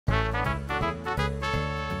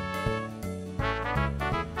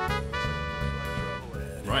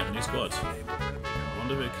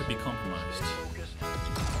wonder if it could be compromised.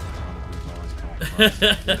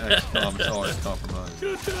 XCOM is always compromised.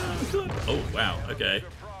 Oh, wow, okay.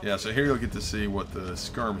 Yeah, so here you'll get to see what the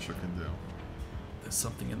Skirmisher can do. There's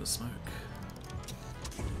something in the smoke.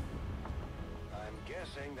 I'm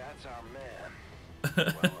guessing that's our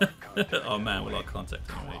man. Oh man, with our contact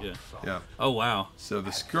anyway, yeah. Yeah. Oh wow. So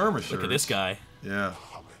the Skirmisher. Look at this guy. Yeah.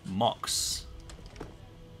 Mox.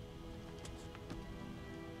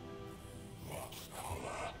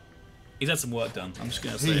 He's had some work done. I'm just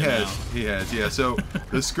gonna say He it has. now. He has. Yeah. So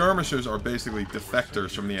the Skirmishers are basically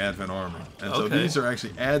defectors from the Advent army, and so Okay. these are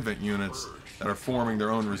actually Advent units that are forming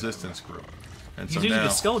their own resistance group. And so He's using now, a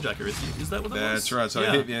skulljacker, is that what that was? that's right. So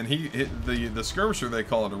yeah. he hit the skirmisher. They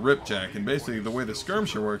call it a ripjack, and basically the way the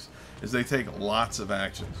skirmisher works is they take lots of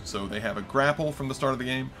actions. So they have a grapple from the start of the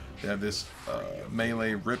game. They have this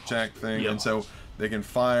melee ripjack thing, Yep. and so they can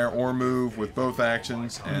fire or move with both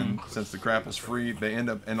actions. And since the grapple's free, they end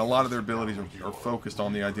up, and a lot of their abilities are focused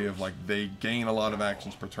on the idea of like they gain a lot of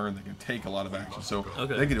actions per turn. They can take a lot of actions, so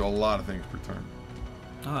Okay. they can do a lot of things per turn.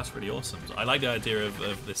 Oh, that's really awesome. I like the idea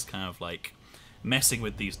of this kind of like messing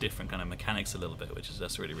with these different kind of mechanics a little bit,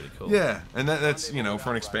 that's really, really cool. Yeah, and that's, you know, for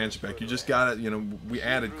an expansion pack, you just got it, you know, we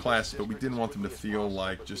added classes, but we didn't want them to feel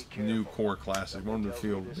like just new core classes. We wanted them to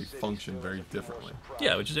feel they function very differently.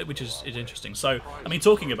 Yeah, which is interesting. So, I mean,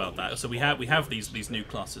 talking about that, so we have these new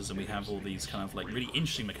classes, and we have all these kind of like really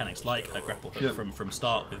interesting mechanics, like a grapple hook Yep. from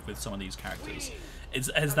start with some of these characters.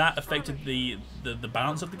 Has that affected the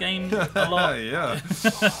balance of the game a lot? Yeah.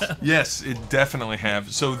 Yes, it definitely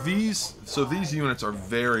have. So these units are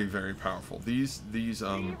very, very powerful. These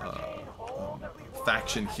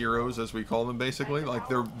faction heroes, as we call them, basically, like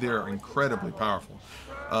they're incredibly powerful.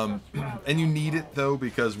 And you need it though,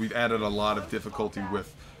 because we've added a lot of difficulty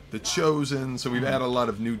with the Chosen, so we've added a lot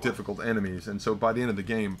of new difficult enemies, and so by the end of the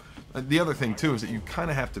game, the other thing too is that you kind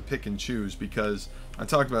of have to pick and choose, because I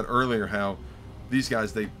talked about earlier how these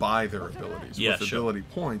guys, they buy their abilities with ability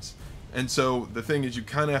points, and so the thing is you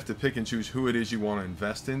kind of have to pick and choose who it is you want to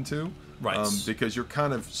invest into, Right. Because you're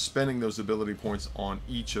kind of spending those ability points on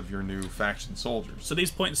each of your new faction soldiers. So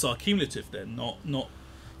these points are cumulative then, not.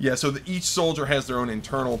 Yeah, so each soldier has their own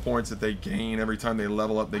internal points that they gain every time they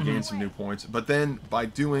level up. They gain some new points, but then by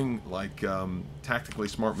doing like tactically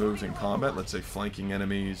smart moves in combat, let's say flanking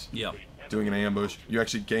enemies, Yeah. doing an ambush, you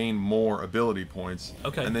actually gain more ability points.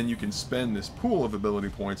 Okay. And then you can spend this pool of ability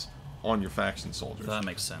points on your faction soldiers. That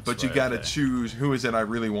makes sense. But you right, got to okay. choose who is it I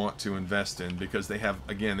really want to invest in, because they have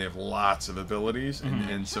lots of abilities,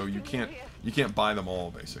 and so you can't buy them all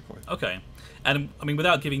basically. Okay, and I mean,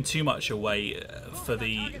 without giving too much away for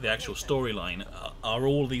the actual storyline, are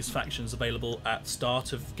all these factions available at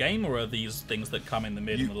start of game, or are these things that come in the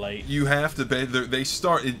mid and the late? You have to pay. They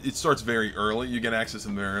start. It starts very early. You get access to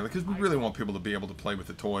them very early because we really want people to be able to play with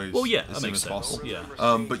the toys. Well, yeah, as that soon makes as sense. possible.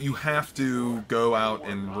 Yeah. But you have to go out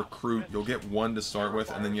and recruit. You'll get one to start with,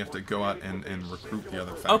 and then you have to go out and recruit the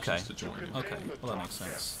other factions to join you. Okay, well that makes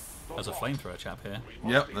sense. There's a flamethrower chap here.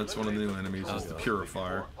 Yep, that's one of the new enemies. Is the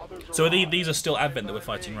Purifier. So these are still Advent that we're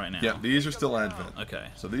fighting right now? Yeah, these are still Advent. Okay.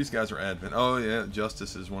 So these guys are Advent. Oh yeah,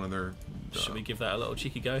 Justice is one of their. Should we give that a little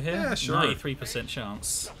cheeky go here? Yeah, sure. 93%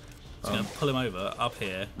 chance. It's going to pull him over up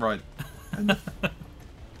here. Right.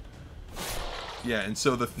 Yeah, and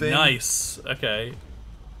so the thing. Nice. Okay.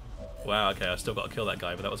 Wow. Okay, I still got to kill that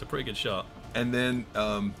guy, but that was a pretty good shot. And then,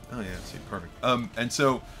 oh yeah, see, perfect. And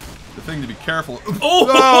so, the thing to be careful.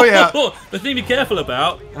 Oh, yeah, the thing to be careful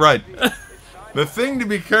about. right. The thing to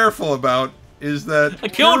be careful about is that I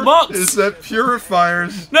killed Mox! Is that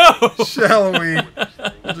purifiers? No. Shall we?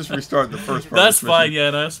 We'll just restart the first part. That's of this fine. mission. Yeah,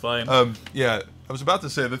 no, that's fine. Yeah, I was about to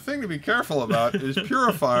say the thing to be careful about is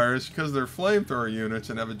purifiers, because they're flamethrower units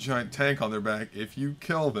and have a giant tank on their back. If you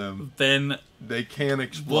kill them, Then they can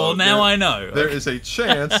explode. well, now I know. There is a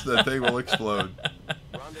chance that they will explode.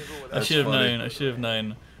 I should have known. I should have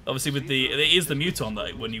known. Obviously, with it is the muton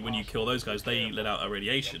that when you kill those guys, they let out a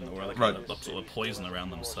radiation or like Right. a sort of poison around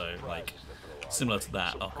them. So like similar to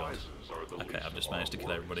that. Oh god. Okay, I've just managed to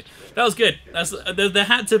kill everybody. That was good. There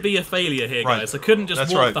had to be a failure here, Right. guys. I couldn't just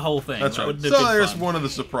That's walk right. the whole thing. That's That right. wouldn't have So been there's fun. one of the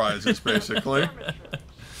surprises, basically.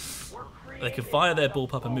 They can fire their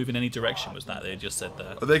bullpup and move in any direction. Was that they just said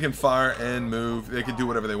that? But they can fire and move. They can do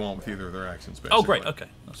whatever they want with either of their actions, basically. Oh, great. Okay,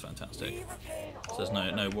 that's fantastic. So there's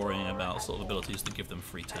no worrying about sort of abilities to give them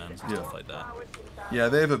free turns and stuff like that. Yeah,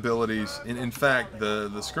 they have abilities. In fact, the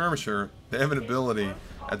Skirmisher, they have an ability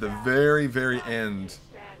at the very, very end,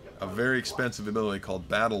 a very expensive ability called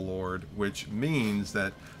Battle Lord, which means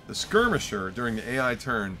that the Skirmisher, during the AI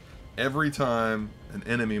turn, every time an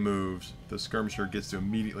enemy moves, the Skirmisher gets to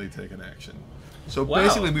immediately take an action. So Wow.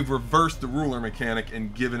 basically, we've reversed the ruler mechanic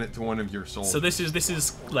and given it to one of your soldiers. So this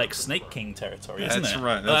is like Snake King territory, isn't That's it?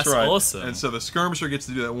 right. That's right. Awesome. And so the skirmisher gets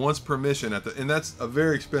to do that once per mission and that's a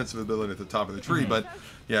very expensive ability at the top of the tree. But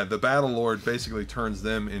yeah, the battle lord basically turns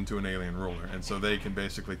them into an alien ruler, and so they can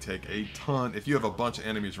basically take a ton. If you have a bunch of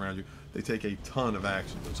enemies around you, they take a ton of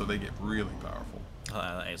action, so they get really powerful. Oh,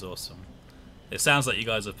 that is awesome. It sounds like you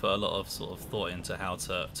guys have put a lot of sort of thought into how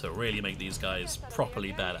to really make these guys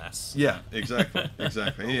properly badass. Yeah, exactly,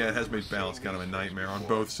 exactly. Yeah, it has made balance kind of a nightmare on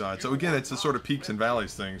both sides. So again, it's the sort of peaks and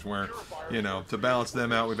valleys things where, you know, to balance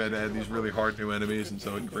them out, we've had to add these really hard new enemies, and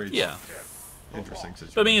so it creates interesting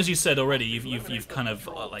situations. But I mean, as you said already, you've kind of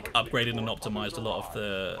like upgraded and optimized a lot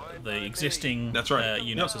of the existing That's right.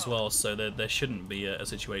 units as well. So there shouldn't be a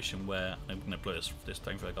situation where I'm going to blow this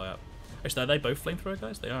flamethrower guy up. Actually, are they both flamethrower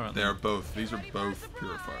guys? They are, aren't they? They are both. These are both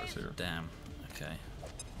purifiers here. Damn. Okay.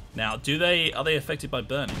 Now, are they affected by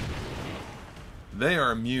burning? They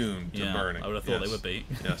are immune to burning. I would have thought they would be.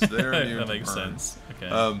 Yes, they're immune that to makes burn. sense.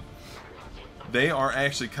 Okay. They are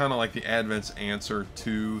actually kind of like the Advent's answer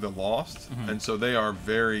to the Lost, and so they are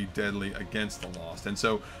very deadly against the Lost. And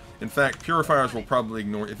so, in fact, purifiers will probably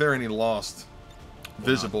ignore if there are any Lost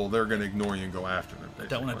visible. They're going to ignore you and go after them. I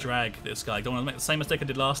don't want to drag this guy. I don't want to make the same mistake I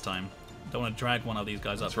did last time. Don't want to drag one of these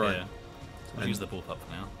guys up right. here. So I'll use the bullpup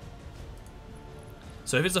for now.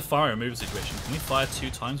 So if it's a fire remove situation, can we fire 2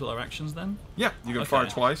 times with our actions then? Yeah, you can fire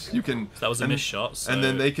twice. You can. So that was a missed shot. So and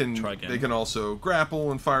then they can try again. they can also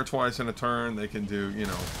grapple and fire twice in a turn. They can do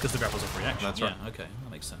because the grapple's a free action. That's right. Yeah, okay, that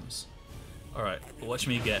makes sense. All right, well, watch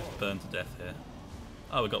me get burned to death here.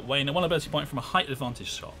 Oh, we got Wayne. One ability point from a height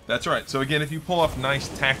advantage shot. That's right. So again, if you pull off nice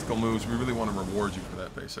tactical moves, we really want to reward you for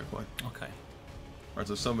that, basically. Okay. Right,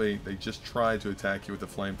 so they just tried to attack you with the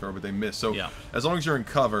flamethrower, but they missed. So as long as you're in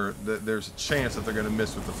cover, there's a chance that they're going to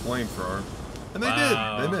miss with the flamethrower. And they did.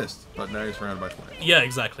 They missed. But now you're surrounded by flames. Yeah,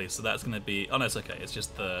 exactly. So that's going to be... Oh, no, it's okay. It's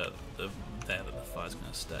just there that the fire's going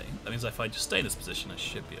to stay. That means if I just stay in this position, I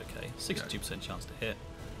should be okay. 62% chance to hit.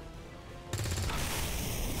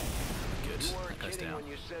 Good. That goes down.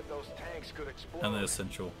 And there's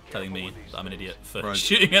Central telling me that I'm an idiot for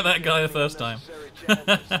shooting at that guy the first time.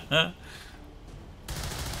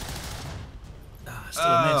 Still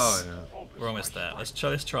a miss. Yeah. We're almost there. Let's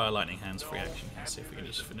try a lightning hands free action here. See if we can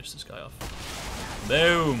just finish this guy off.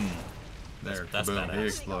 Boom. There, that's boom. badass. He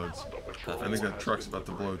explodes. Perfect. I think that truck's about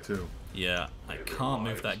to blow too. Yeah, I can't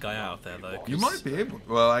move that guy out of there though. You might be able.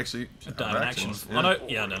 Well, actually, I don't have an action. Yeah. Oh no,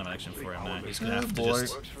 yeah, I don't have an action for him now. He's gonna have to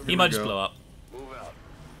just. Here He we might just go. blow up.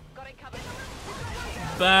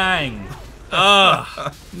 Bang!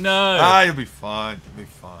 Ah, no. You'll be fine. You'll be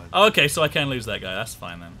fine. Okay, so I can lose that guy. That's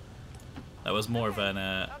fine then. That was more of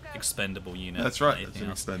an expendable unit. That's right. than It's anything an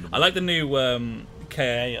else. expendable. I like the new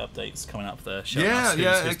KA updates coming up there. Showing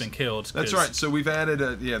us who's been killed. That's right. So we've added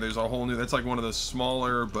there's a whole new. That's like one of the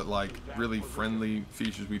smaller but like really friendly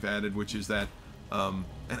features we've added, which is that. And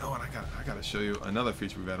I gotta show you another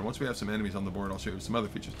feature we've added. Once we have some enemies on the board, I'll show you some other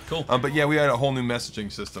features. Cool. But yeah, we had a whole new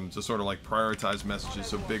messaging system to sort of like prioritize messages.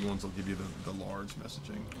 So big ones will give you the large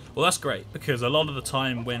messaging. Well, that's great because a lot of the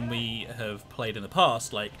time when we have played in the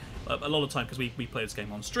past, like a lot of the time because we play this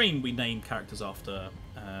game on stream, we name characters after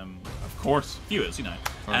Of course. viewers,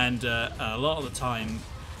 and a lot of the time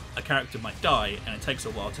a character might die and it takes a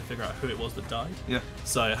while to figure out who it was that died. Yeah.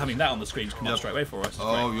 So having that on the screen come up straight away for us.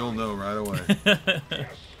 Oh, you'll know right away.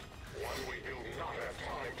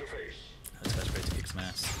 That's great to kick some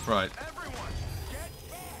ass. Right.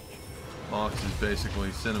 Mox is basically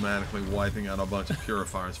cinematically wiping out a bunch of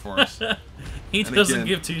purifiers for us. He And doesn't again,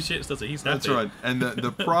 give 2 shits, does he? He's happy. That's right. And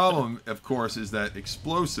the problem, of course, is that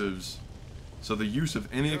explosives. So the use of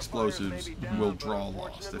any explosives will draw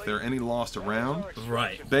lost. If there are any lost around,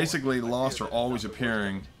 Right. basically lost are always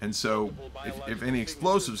appearing, and so if any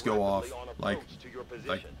explosives go off, like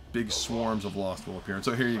big swarms of lost will appear. And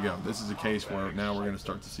so here you go. This is a case where now we're going to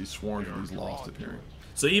start to see swarms of these lost appearing.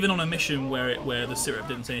 So even on a mission where the syrup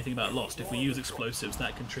didn't say anything about lost, if we use explosives,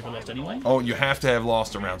 that can trigger lost anyway? Oh, you have to have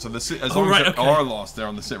lost around. So as long as there are lost there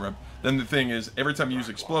on the sit rep, then the thing is, every time you use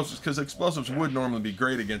explosives, because explosives would normally be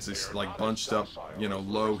great against this like bunched up,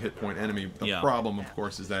 low hit point enemy. The problem, of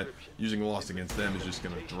course, is that using lost against them is just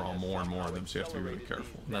going to draw more and more of them. So you have to be really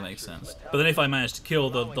careful. That makes sense. But then if I manage to kill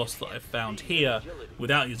the lost that I found here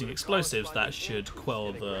without using explosives, that should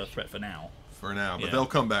quell the threat for now. For now, but they'll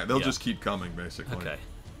come back. They'll just keep coming, basically. Okay.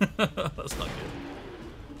 That's not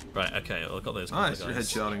good. Right, okay, well, I've got those. Nice, you're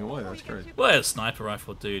headshotting away. That's great. Well, a sniper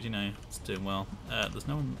rifle dude, it's doing well. There's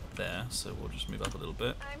no one there, so we'll just move up a little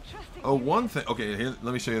bit. Oh, one thing. Okay, here,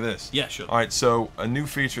 let me show you this. Yeah, sure. All right, so a new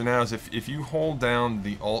feature now is if you hold down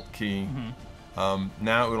the Alt key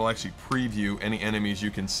now it will actually preview any enemies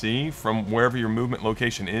you can see from wherever your movement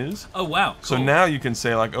location is. Oh wow! Cool. So now you can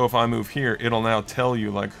say like, oh, if I move here, it'll now tell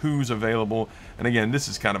you like who's available. And again, this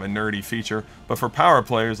is kind of a nerdy feature, but for power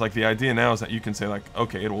players, like the idea now is that you can say like,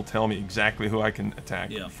 okay, it will tell me exactly who I can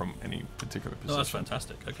attack from any particular position. Oh, that's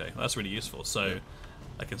fantastic. Okay, that's really useful. So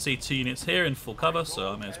I can see 2 units here in full cover,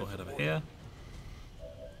 so I may as well head over here.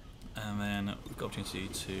 And then we've got opportunity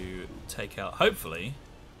to take out, hopefully,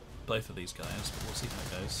 both of these guys, but we'll see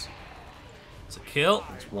how it goes. It's a kill.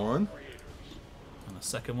 That's one. And the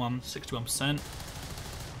second one, 61%.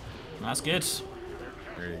 That's good.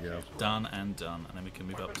 There you go. Done and done. And then we can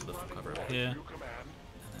move up to the full cover over here.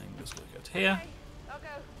 And then just go to here.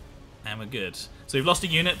 And we're good. So we've lost a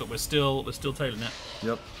unit, but we're still tailing it.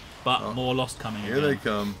 Yep. But more lost coming. Here they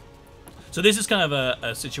come. So this is kind of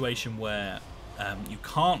a situation where you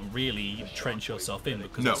can't really trench yourself in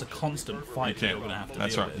because it's a constant fight that you're going to have to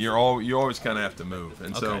That's deal right. with. You always kind of have to move,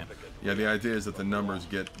 and so yeah, the idea is that the numbers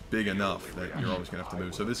get big enough that you're always going to have to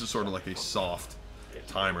move. So this is sort of like a soft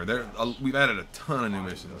timer. We've added a ton of new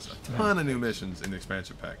missions, in the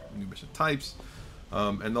expansion pack, new mission types,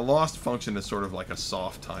 and the lost function is sort of like a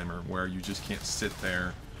soft timer where you just can't sit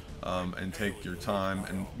there and take your time.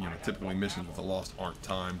 And typically missions with the lost aren't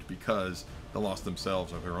timed because the lost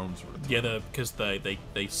themselves are their own sort of time. Yeah, because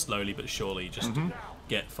they slowly but surely just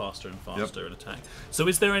get faster and faster and attack. So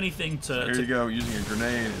is there anything to... Here you go, using a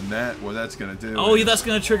grenade, and what that's going to do... Oh, yeah, that's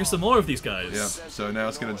going to trigger some more of these guys. Yeah, so now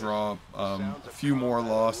it's going to draw a few more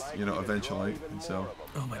lost, eventually, and so...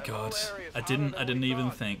 Oh my god, I didn't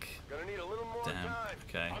even think. Damn,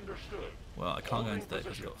 okay. Well, I can't go into that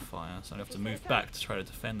because I've got fire, so I have to move back to try to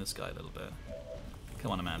defend this guy a little bit.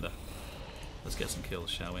 Come on, Amanda. Let's get some kills,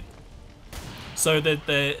 shall we? So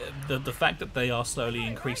the fact that they are slowly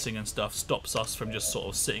increasing and stuff stops us from just sort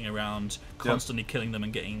of sitting around constantly killing them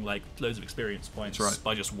and getting like loads of experience points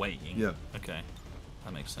by just waiting. Yeah. Okay,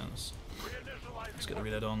 that makes sense. Let's get the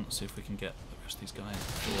reload on. See if we can get the rest of these guys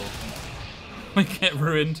before we get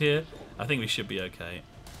ruined here. I think we should be okay.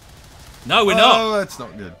 No, we're not. Oh, that's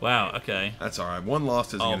not good. Wow. Okay. That's all right. One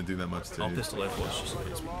lost isn't going to do that much to you. Pistol Overwatch just in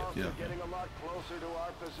case we can get. Yeah.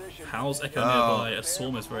 How's Echo nearby? A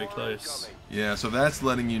swarm is very close. Yeah, so that's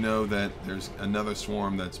letting you know that there's another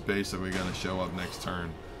swarm that's basically going to show up next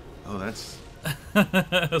turn. Oh, that's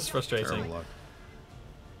that's frustrating. terrible luck.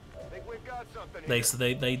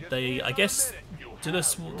 They I guess do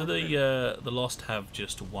the Lost have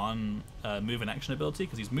just one move and action ability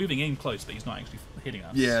because he's moving in close but he's not actually hitting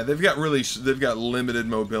us. Yeah, they've got limited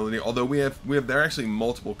mobility. Although there are actually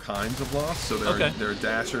multiple kinds of Lost. So there are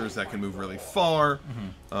dashers that can move really far,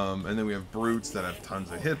 and then we have brutes that have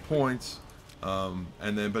tons of hit points.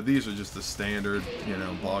 But these are just the standard,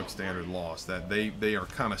 bog standard Lost that they are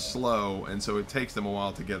kind of slow, and so it takes them a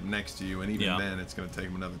while to get next to you, and even then it's going to take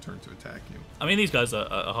them another turn to attack you. I mean, these guys are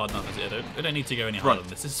hard enough as it is. We don't need to go any harder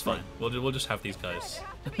than this. This is fine. We'll just have these guys.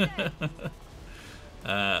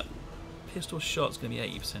 Pistol shot's going to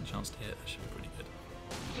be 80% chance to hit. That should be pretty good.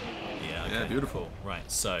 Yeah. Okay, yeah, beautiful. Cool. Right.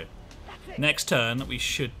 So next turn we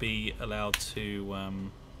should be allowed to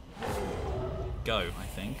go. I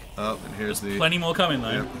think. Oh, and here's plenty more coming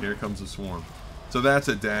though. Yep, here comes a swarm. So that's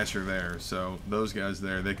a dasher there. So those guys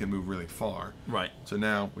there, they can move really far. Right. So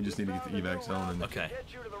now we just need to get the evac zone. And okay.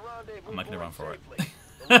 I'm not going to run for it.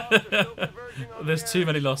 There's too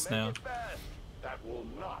many lost now. That will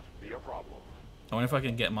not be a problem. I wonder if I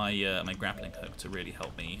can get my my grappling hook to really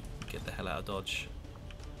help me get the hell out of dodge.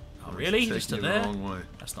 Oh really? Just to there? The wrong way.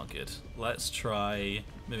 That's not good. Let's try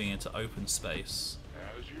moving into open space.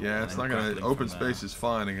 Yeah, it's not gonna. Open space is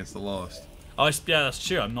fine against the Lost. Oh, yeah, that's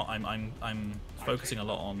true. I'm focusing a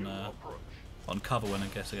lot on cover when I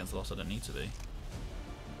guess against the Lost. I don't need to be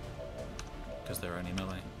because they're only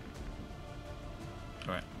melee.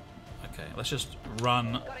 Right. Okay. Let's just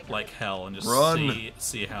run like hell and just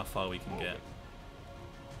see how far we can get.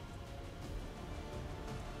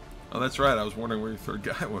 Oh, that's right. I was wondering where your third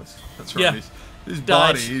guy was. That's right. Yeah. His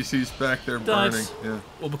body, he's back there burning. Yeah.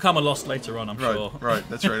 We'll become a Lost later on, I'm sure. Right,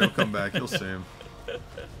 that's right. He'll come back. You'll see him.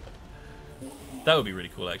 That would be really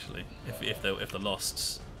cool, actually. If the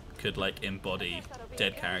Lost could like embody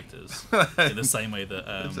dead characters in the same way that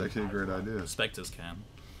that's actually a great idea. Spectres can.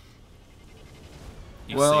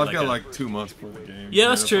 Well, I've got like 2 months for the game. Yeah,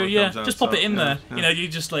 that's true. Yeah, just pop it in there. Yeah. You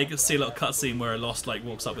just like see a little cutscene where a Lost like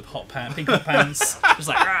walks up with pink hot pants, just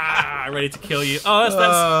like ready to kill you. Oh, that's Dave.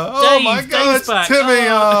 Oh my God, Dave's back. Timmy!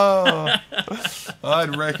 Oh.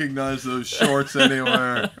 I'd recognize those shorts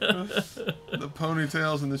anywhere. The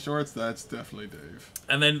ponytails and the shorts. That's definitely Dave.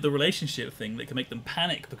 And then the relationship thing that can make them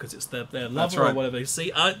panic because it's their lover or whatever. You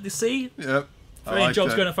see? Yep. If any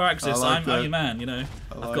job's going to Firaxis, like I'm your man, you know.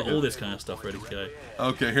 I've got it. all this kind of stuff ready to go.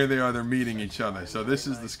 Okay, here they are. They're meeting each other. So this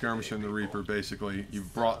is the Skirmisher and the Reaper, basically.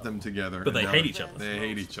 You've brought them together. But they hate each other. They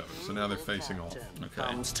hate each other. So now they're facing off. Okay.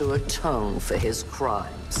 Comes to atone for his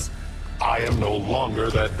crimes. I am no longer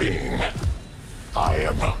that being. I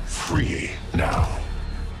am free now.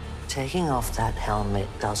 Taking off that helmet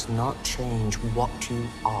does not change what you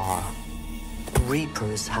are.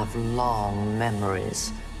 Reapers have long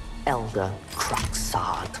memories. Elder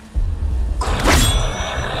Cracksod.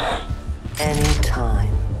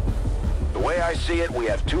 Anytime. The way I see it, we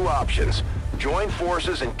have two options. Join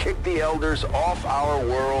forces and kick the Elders off our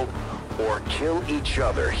world, or kill each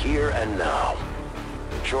other here and now.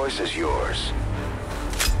 The choice is yours.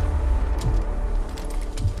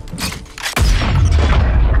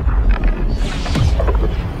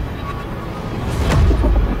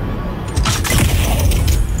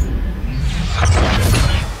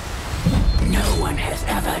 No one has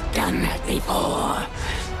ever done that before.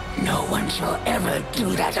 No one shall ever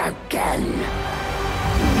do that again.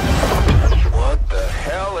 What the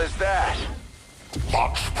hell is that?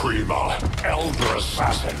 Vox Prima, Elder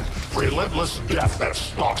Assassin, relentless death that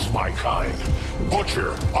stalks my kind. Butcher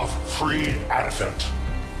of free Advent.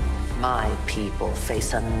 My people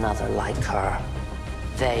face another like her.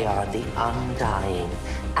 They are the undying.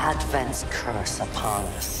 Advent's curse upon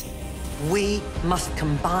us. We must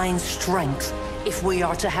combine strength if we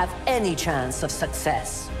are to have any chance of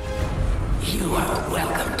success. You are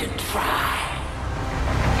welcome to try.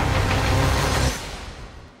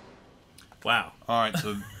 Wow. All right,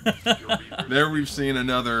 so there we've seen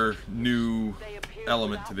another new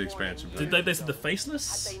element to the expansion pack. Did they said the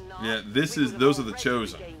faceless? Yeah, those are the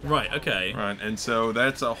Chosen. Right, okay. Right, and so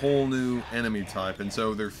that's a whole new enemy type, and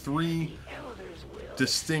so there are 3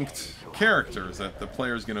 distinct characters that the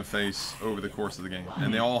player is going to face over the course of the game,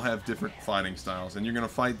 and they all have different fighting styles, and you're going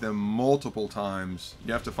to fight them multiple times.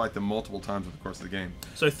 You have to fight them multiple times over the course of the game.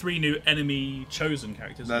 So 3 new enemy chosen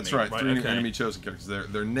characters. That's right, 3 new enemy chosen characters.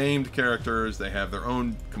 They're named characters. They have their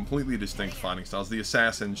own completely distinct fighting styles. The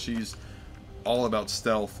assassin, she's all about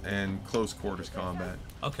stealth and close quarters combat.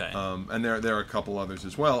 Okay. And there are a couple others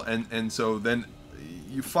as well, and so then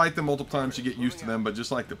you fight them multiple times. You get used to them, but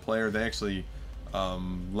just like the player, they actually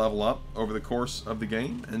level up over the course of the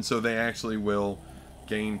game, and so they actually will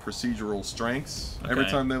gain procedural strengths every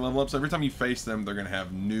time they level up. So every time you face them, they're going to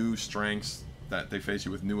have new strengths that they face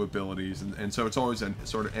you with new abilities, and so it's always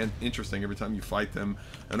sort of interesting every time you fight them,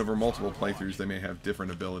 and over multiple playthroughs they may have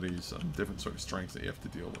different abilities, different sort of strengths that you have to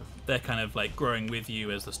deal with. They're kind of like growing with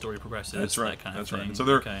you as the story progresses. That's right. That kind That's of right. thing. And so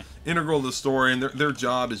they're integral to the story, and their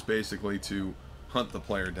job is basically to hunt the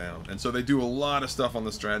player down. And so they do a lot of stuff on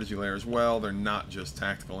the strategy layer as well. They're not just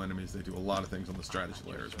tactical enemies. They do a lot of things on the strategy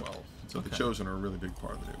layer as well. So the Chosen are a really big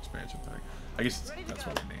part of the new expansion pack. I guess that's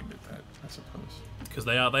why they named it that, I suppose. Because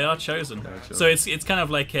they are chosen. So it's kind of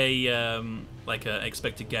like a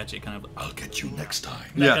expected gadget kind of. I'll get you next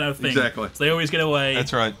time. That kind of thing. Exactly. So they always get away.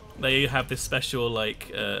 That's right. They have this special like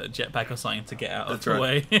jetpack or something to get out That's of the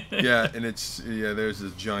way. Yeah, and there's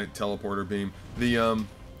this giant teleporter beam. The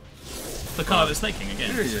kind of the snaking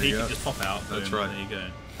again. Yeah, so he can just pop out. That's boom, right. There you go.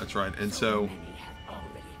 That's right. And so,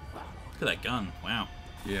 look at that gun. Wow.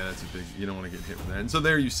 Yeah, that's a big. You don't want to get hit with that. And so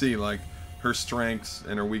there you see like her strengths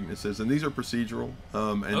and her weaknesses, and these are procedural.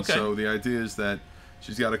 So the idea is that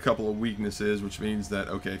she's got a couple of weaknesses, which means that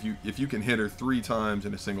if you can hit her 3 times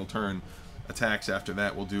in a single turn, attacks after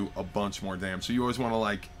that will do a bunch more damage. So you always want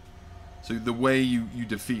to so the way you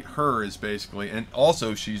defeat her is basically, and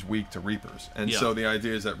also she's weak to Reapers, and so the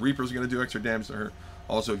idea is that Reapers are going to do extra damage to her.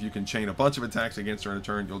 Also, if you can chain a bunch of attacks against her in a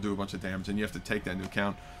turn, you'll do a bunch of damage, and you have to take that into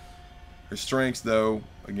account. Her strengths, though,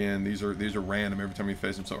 again, these are random every time you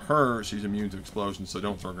face them. So she's immune to explosions, so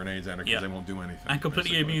don't throw grenades at her because they won't do anything. And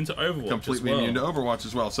completely immune to Overwatch Completely immune to Overwatch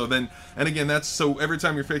as well. So then, and again, so every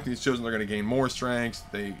time you're facing these Chosen, they're going to gain more strengths.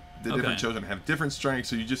 The different Chosen have different strengths,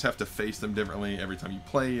 so you just have to face them differently. Every time you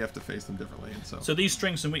play, you have to face them differently. And so these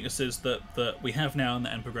strengths and weaknesses that we have now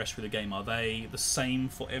and progress through the game, are they the same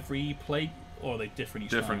for every play? Or are they different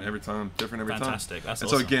each time? Different every time. Fantastic. That's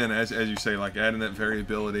awesome. So again, as you say, like adding that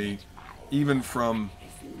variability, even from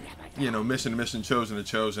mission to mission, chosen to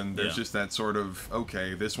chosen, there's just that sort of,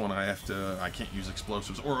 okay, this one I can't use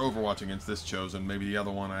explosives or Overwatch against this chosen, maybe the other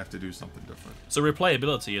one I have to do something different. So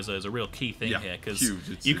replayability is a real key thing here, because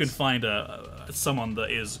you can find someone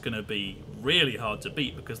that is going to be really hard to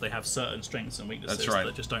beat because they have certain strengths and weaknesses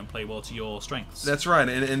that just don't play well to your strengths. That's right,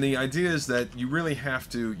 and the idea is that you really have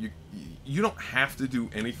to, you don't have to do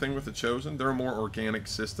anything with the Chosen. They're a more organic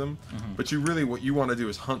system, but what you want to do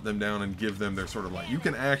is hunt them down and give them their sort of light. You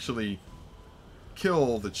can actually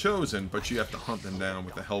kill the Chosen, but you have to hunt them down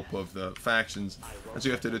with the help of the factions, and so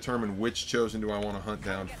you have to determine which Chosen do I want to hunt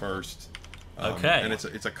down first. Okay. And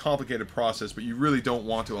it's a complicated process, but you really don't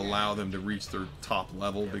want to allow them to reach their top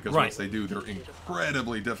level, because once they do, they're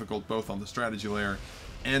incredibly difficult, both on the strategy layer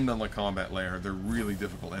and on the combat layer. They're really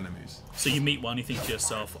difficult enemies. So you meet one, you think to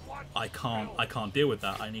yourself, I can't deal with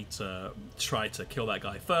that. I need to try to kill that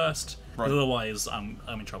guy first, because otherwise I'm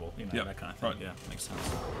in trouble. You know, that kind of thing. Yeah, makes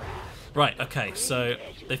sense. Right. Okay. So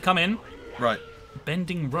they've come in. Right.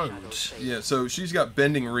 Bending Road. Yeah, so she's got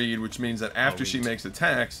Bending Reed, which means that after she makes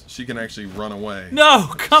attacks, she can actually run away.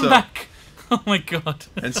 No, come back! Oh my god.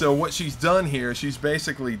 And so what she's done here, she's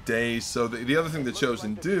basically dazed. So the other thing the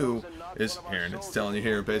Chosen do is, here, and it's telling you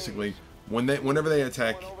here, basically, whenever they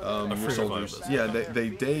attack your soldiers, they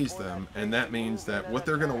daze them, and that means that what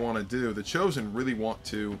they're going to want to do, the Chosen really want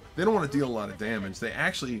to, they don't want to deal a lot of damage. They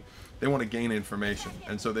want to gain information,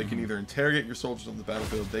 and so they can either interrogate your soldiers on the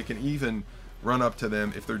battlefield, they can even run up to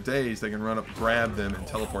them. If they're dazed, they can run up, grab them, and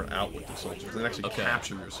teleport out with the soldiers, and actually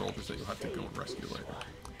capture your soldiers that you'll have to go and rescue later.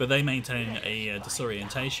 But they maintain a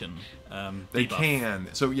disorientation. They debuff. can.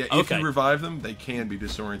 So yeah, if you revive them, they can be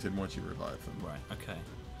disoriented once you revive them. Right. Okay.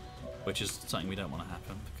 Which is something we don't want to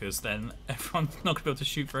happen, because then everyone's not going to be able to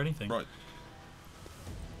shoot for anything. Right.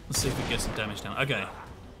 Let's see if we can get some damage down. Okay.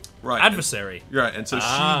 Right. Adversary. Right, and so she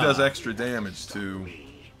does extra damage to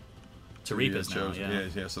Reapers now,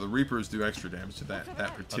 Chosen. Yeah. So the Reapers do extra damage to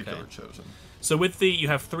that particular Chosen. So with you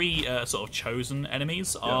have three sort of Chosen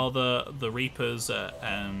enemies. Are the Reapers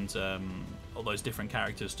and all those different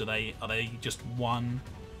characters? Are they just one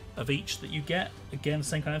of each that you get? Again,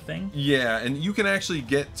 same kind of thing. Yeah, and you can actually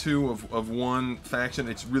get two of one faction.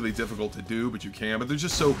 It's really difficult to do, but you can. But they're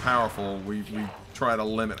just so powerful. We try to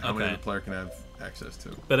limit how many the player can have access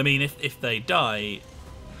to. But I mean, if they die,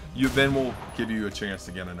 then we'll give you a chance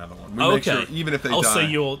to get another one. We make sure, even if they die. So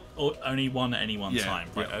you're only one at any one time.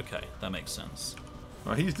 Right. Yeah. Okay, that makes sense.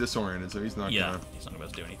 Well, he's disoriented, so he's not gonna. He's not about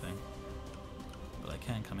to do anything. But they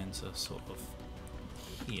can come into sort of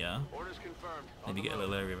here. Maybe get a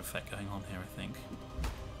little area of effect going on here. I think.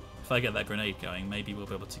 If I get that grenade going, maybe we'll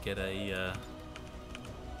be able to get a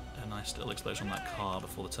nice little explosion on that car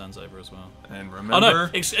before the turn's over as well. And remember,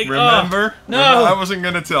 I wasn't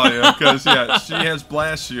going to tell you, because she has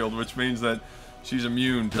Blast Shield, which means that she's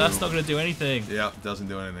immune to... That's not going to do anything. Yeah, it doesn't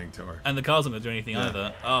do anything to her. And the car's not going to do anything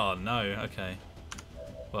either. Oh, no, okay.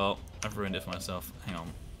 Well, I've ruined it for myself. Hang on.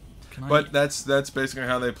 But that's basically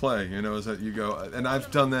how they play, you know, is that you go... And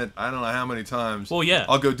I've done that, I don't know how many times. Well, yeah.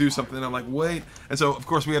 I'll go do something, and I'm like, wait. And so, of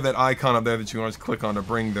course, we have that icon up there that you can always click on to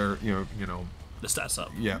bring their, you know... The stats up.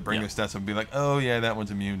 Yeah, bring the stats up and be like, oh yeah, that one's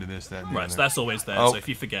immune to this, that, and right, so that's always there, so if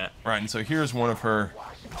you forget. Right, and so here's one of her...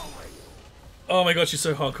 Oh my god, she's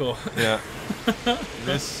so hardcore. Yeah.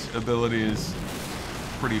 This ability is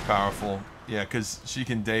pretty powerful. Yeah, because she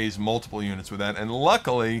can daze multiple units with that, and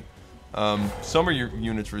luckily, some of your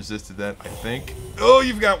units resisted that, I think. Oh,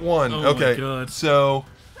 you've got one! Oh okay, my god. So,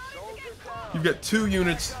 you've got two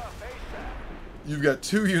units... You've got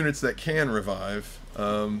two units that can revive.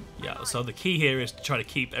 Yeah, so the key here is to try to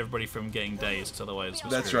keep everybody from getting dazed, because otherwise we're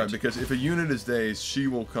That's screwed. right, because if a unit is dazed, she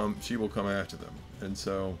will come after them. And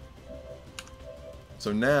so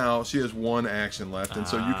now she has one action left, and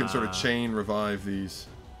so you can sort of chain revive these.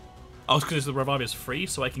 Oh, because the revive is free,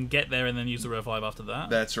 so I can get there and then use the revive after that?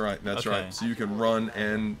 That's right, that's right. So you can run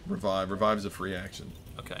and revive. Revive is a free action.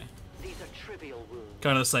 Okay.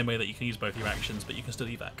 Kind of the same way that you can use both your actions, but you can still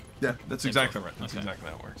evac. Yeah, that's exactly right. That's exactly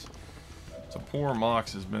how it works. So poor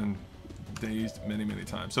Mox has been dazed many, many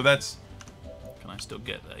times. So that's... Can I still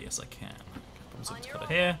get there? Yes, I can. Put it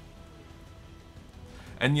here.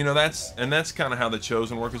 And you know, that's kind of how the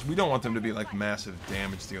Chosen work, is we don't want them to be like massive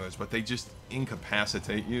damage dealers, but they just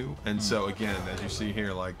incapacitate you. And so again, as you see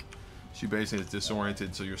here, like, she basically is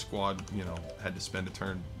disoriented, so your squad, you know, had to spend a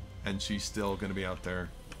turn, and she's still going to be out there.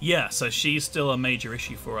 Yeah, so she's still a major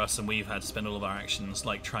issue for us, and we've had to spend all of our actions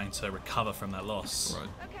like trying to recover from that loss. Right.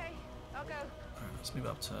 Okay, I'll go. Alright, let's move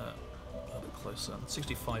up to a little bit closer.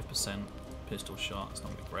 65% pistol shot. It's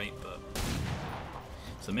not gonna be great, but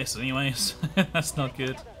it's a miss anyways. That's not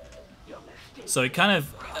good. So it kind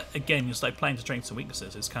of, again, just like playing to strengths and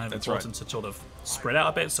weaknesses. It's kind of important to sort of spread out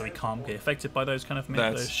a bit so we can't get affected by those kind of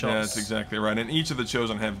those shots. Yeah, that's exactly right. And each of the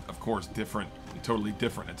Chosen have, of course, totally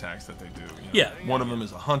different attacks that they do. You know? Yeah. One of them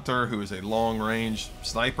is a hunter who is a long-range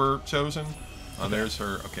sniper Chosen. There's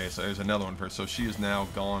her. Okay, so there's another one for her. So she is now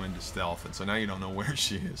gone into stealth, and so now you don't know where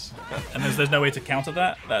she is. And there's no way to counter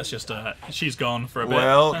that. That's just she's gone for a bit.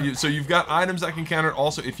 Well, so you've got items that can counter.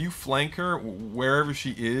 Also, if you flank her wherever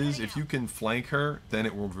she is, if you can flank her, then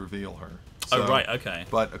it will reveal her. So, oh, right, okay.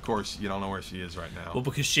 But, of course, you don't know where she is right now. Well,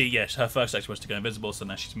 because her first action was to go invisible, so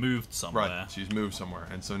now she's moved somewhere. Right, she's moved somewhere.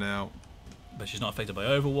 And so now... But she's not affected by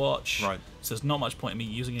Overwatch. Right. So there's not much point in me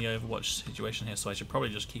using the Overwatch situation here, so I should probably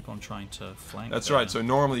just keep on trying to flank That's her. right. So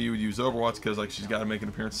normally you would use Overwatch because like she's got to make an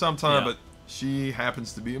appearance sometime, but she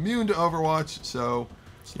happens to be immune to Overwatch, so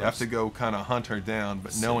you have to go kind of hunt her down,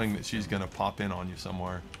 but knowing that she's going to pop in on you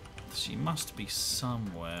somewhere. She must be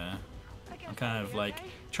somewhere. I'm kind of like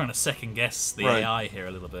trying to second guess the AI here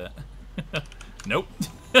a little bit. Nope.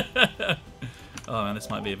 Oh man, this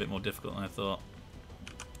might be a bit more difficult than I thought.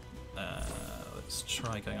 Let's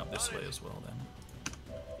try going up this way as well then.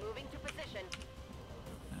 Moving to position.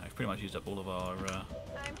 I've pretty much used up all of our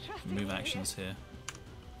move actions here.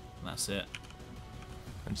 And that's it.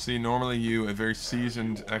 And see, normally you, a very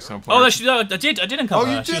seasoned XCOM player... Oh, I did uncover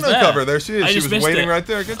her. Oh, you did uncover her. There she is. She was waiting right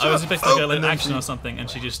there. Good job. I was expecting to get an action or something, and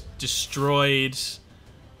she just destroyed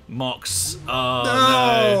Mox. Oh,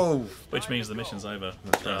 no. Which means the mission's over.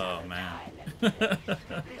 Oh, man.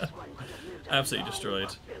 Absolutely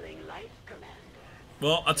destroyed.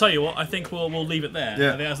 Well, I'll tell you what, I think we'll leave it there.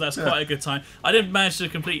 Yeah. I think that's quite a good time. I didn't manage to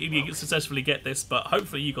completely successfully get this, but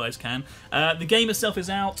hopefully you guys can. The game itself is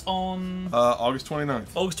out on... August 29th.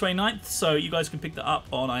 August 29th, so you guys can pick that up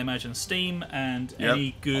on, I imagine, Steam and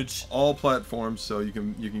any good... All platforms, so you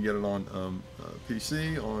can get it on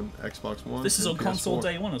PC, on Xbox One. This is on PS4. console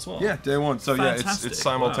day one as well. Yeah, day one. So Fantastic. yeah, it's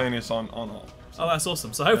simultaneous on all. Oh, that's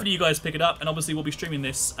awesome. So hopefully you guys pick it up, and obviously we'll be streaming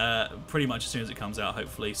this pretty much as soon as it comes out,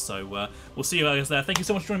 hopefully. So we'll see you guys there. Thank you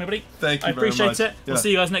so much for joining me, everybody. Thank you I appreciate very much. it. We'll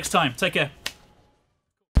see you guys next time. Take care.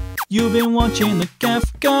 You've been watching the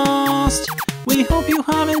Yogscast. We hope you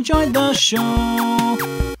have enjoyed the show.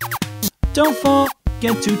 Don't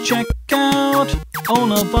forget to check out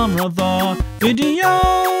all of our other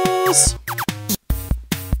videos.